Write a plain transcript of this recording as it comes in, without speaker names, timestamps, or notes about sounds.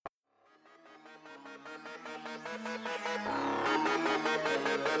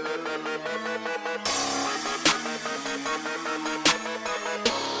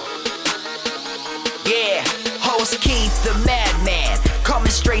host, Keith the Madman,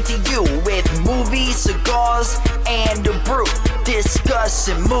 coming straight to you with movies, cigars, and a brew.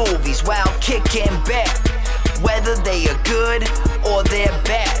 Discussing movies while kicking back, whether they are good or they're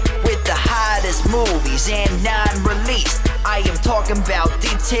bad. With the hottest movies and non-released, I am talking about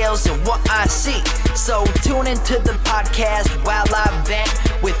details and what I see. So tune into the podcast while I vent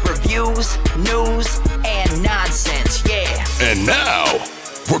with reviews, news, and nonsense, yeah. And now,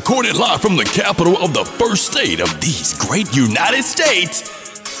 recorded live from the capital of the first state of these great United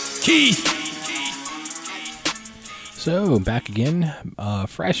States, Keith. So, back again,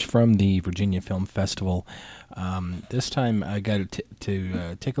 fresh from the Virginia Film Festival. This time I got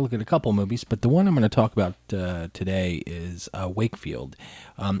to take a look at a couple movies, but the one I'm going to talk about today is Wakefield.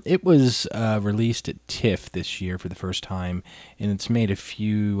 It was released at TIFF this year for the first time, and it's made a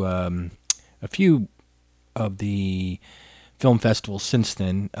few of the film festivals since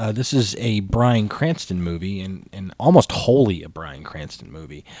then. This is a Bryan Cranston movie, and almost wholly a Bryan Cranston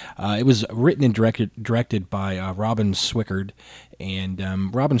movie. It was written and directed by Robin Swicord, and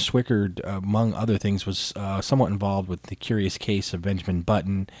Robin Swicord, among other things, was somewhat involved with The Curious Case of Benjamin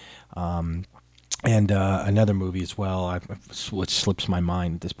Button, and another movie as well, which slips my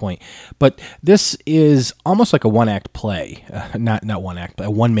mind at this point. But this is almost like a one-act play, not one-act, but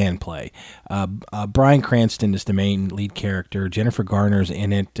a one-man play. Bryan Cranston is the main lead character. Jennifer Garner's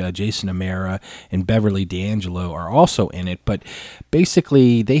in it. Jason O'Mara and Beverly D'Angelo are also in it. But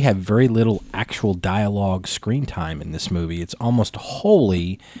basically, they have very little actual dialogue screen time in this movie. It's almost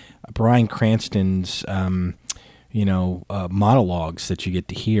wholly Bryan Cranston's, monologues that you get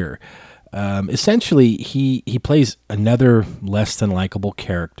to hear. Essentially, he plays another less than likable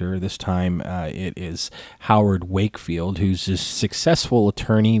character. This time, it is Howard Wakefield, who's a successful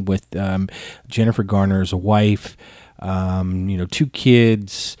attorney with Jennifer Garner as a wife. 2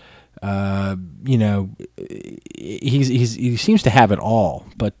 kids. He seems to have it all.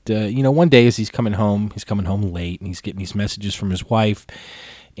 But one day as he's coming home late, and he's getting these messages from his wife,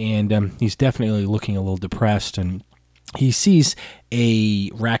 and he's definitely looking a little depressed, and he sees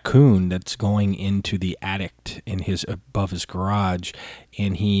a raccoon that's going into the attic above his garage,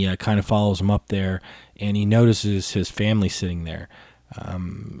 and he kind of follows him up there, and he notices his family sitting there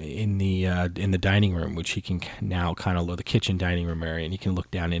in the dining room, which he can now kind of the kitchen dining room area, and he can look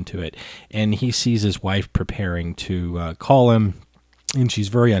down into it, and he sees his wife preparing to call him, and she's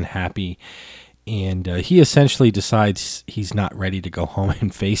very unhappy. And he essentially decides he's not ready to go home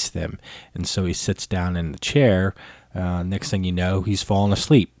and face them, and so he sits down in the chair. Next thing you know, he's fallen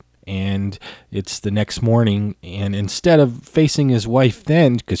asleep, and it's the next morning, and instead of facing his wife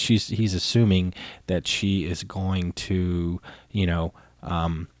then, because he's assuming that she is going to,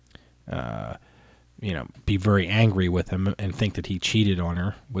 be very angry with him and think that he cheated on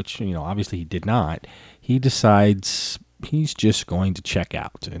her, which, obviously he did not. He decides he's just going to check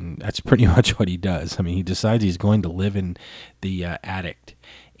out, and that's pretty much what he does. I mean, he decides he's going to live in the attic,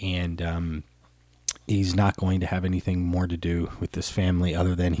 and he's not going to have anything more to do with this family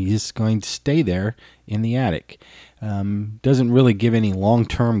other than he's going to stay there in the attic. Doesn't really give any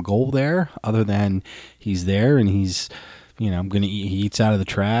long-term goal there other than he's there, and he's, he eats out of the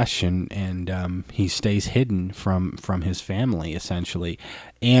trash, and he stays hidden from his family, essentially.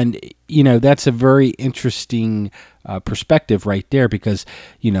 And, that's a very interesting perspective right there, because,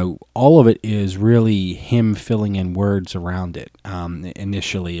 all of it is really him filling in words around it,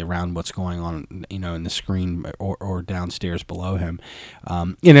 initially around what's going on, in the screen or downstairs below him.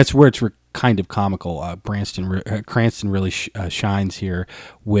 And it's where it's kind of comical. Cranston really shines here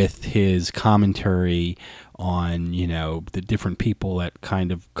with his commentary on, the different people that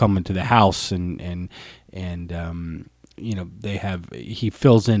kind of come into the house, and he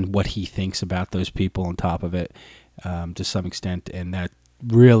fills in what he thinks about those people on top of it, to some extent, and that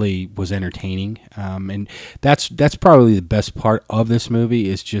really was entertaining. And that's probably the best part of this movie,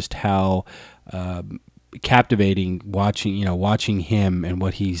 is just how captivating watching him and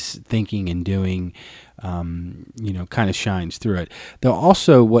what he's thinking and doing, kind of shines through it. Though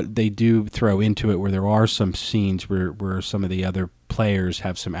also what they do throw into it, where there are some scenes where some of the other players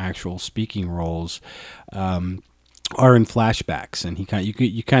have some actual speaking roles, are in flashbacks, and you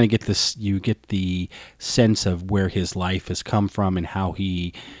kind of get this, you get the sense of where his life has come from and how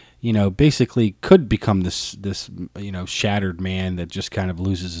he, basically could become this shattered man that just kind of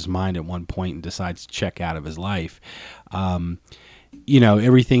loses his mind at one point and decides to check out of his life.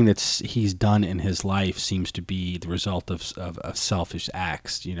 Everything he's done in his life seems to be the result of selfish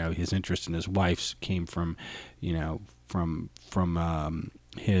acts. His interest in his wife came from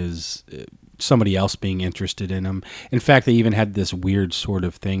his somebody else being interested in him. In fact, they even had this weird sort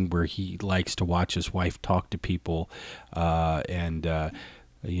of thing where he likes to watch his wife talk to people,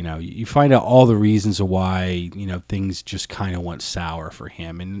 you find out all the reasons why things just kind of went sour for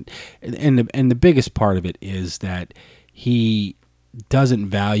him, and the biggest part of it is that he doesn't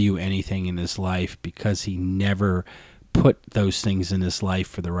value anything in his life because he never put those things in his life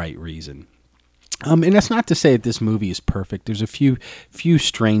for the right reason. And that's not to say that this movie is perfect. There's a few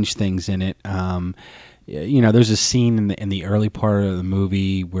strange things in it. There's a scene in the early part of the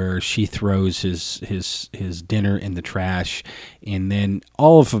movie where she throws his dinner in the trash, and then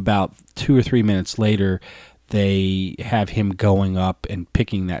all of about 2 or 3 minutes later, they have him going up and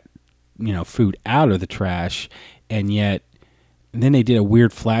picking that food out of the trash, and then they did a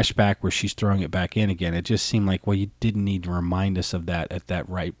weird flashback where she's throwing it back in again. It just seemed like, well, you didn't need to remind us of that at that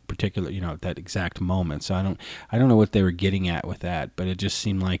right particular, at that exact moment. So I don't know what they were getting at with that, but it just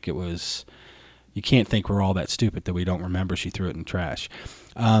seemed like it was. You can't think we're all that stupid that we don't remember she threw it in the trash.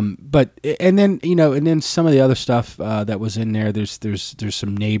 And then some of the other stuff that was in there. There's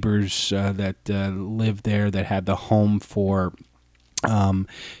some neighbors that live there that had the home for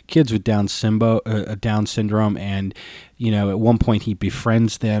kids with Down syndrome, and at one point he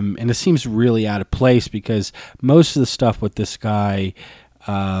befriends them, and it seems really out of place because most of the stuff with this guy,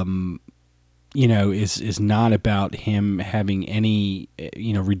 is not about him having any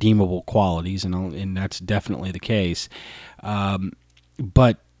redeemable qualities, and that's definitely the case.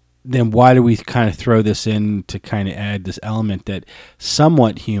 But then why do we kind of throw this in to kind of add this element that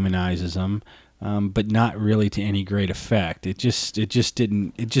somewhat humanizes him? But not really to any great effect. It just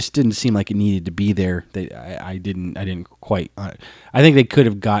didn't seem like it needed to be there. I didn't quite. I think they could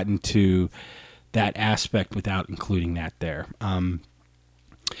have gotten to that aspect without including that there. And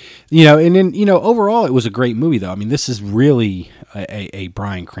then overall it was a great movie though. I mean, this is really a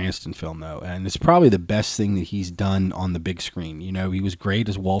Bryan Cranston film though, and it's probably the best thing that he's done on the big screen. He was great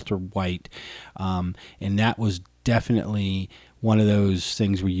as Walter White, and that was definitely one of those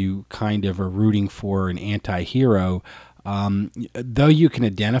things where you kind of are rooting for an anti-hero. Though you can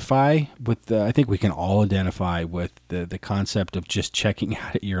identify with, I think we can all identify with the concept of just checking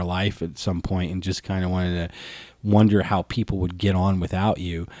out at your life at some point and just kind of wanting to wonder how people would get on without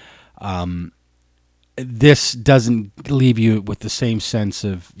you. This doesn't leave you with the same sense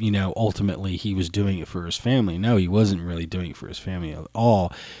of, ultimately he was doing it for his family. No, he wasn't really doing it for his family at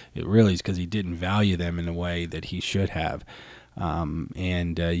all. It really is because he didn't value them in a way that he should have.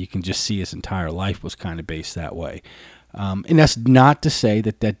 And you can just see his entire life was kind of based that way. And that's not to say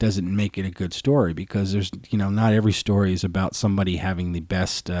that doesn't make it a good story, because there's, not every story is about somebody having the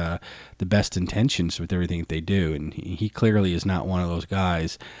best intentions with everything that they do. And he clearly is not one of those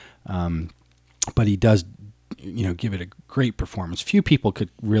guys. But he does, give it a great performance. Few people could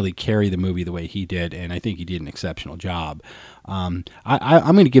really carry the movie the way he did, and I think he did an exceptional job. I'm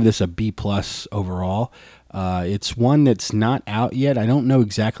going to give this a B+ overall. It's one that's not out yet. I don't know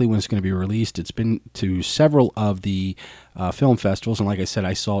exactly when it's going to be released. It's been to several of the film festivals, and like I said,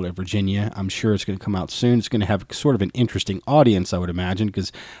 I saw it at Virginia. I'm sure it's going to come out soon. It's going to have sort of an interesting audience, I would imagine,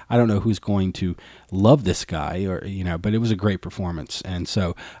 because I don't know who's going to love this guy, but it was a great performance, and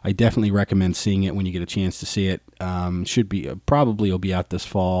so I definitely recommend seeing it when you get a chance to see it. Should be probably will be out this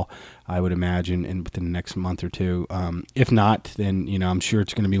fall, I would imagine, and within the next month or two. If not, then I'm sure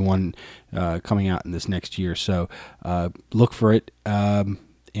it's going to be one coming out in this next year. So look for it, and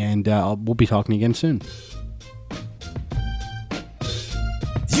we'll be talking again soon.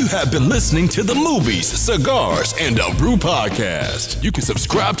 You have been listening to the Movies, Cigars, and a Brew podcast. You can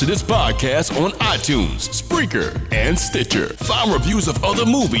subscribe to this podcast on iTunes, Spreaker, and Stitcher. Find reviews of other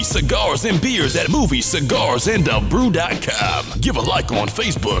movies, cigars, and beers at moviescigarsandabrew.com. Give a like on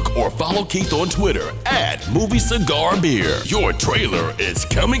Facebook or follow Keith on Twitter @MovieCigarBeer. Your trailer is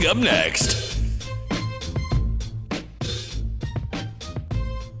coming up next.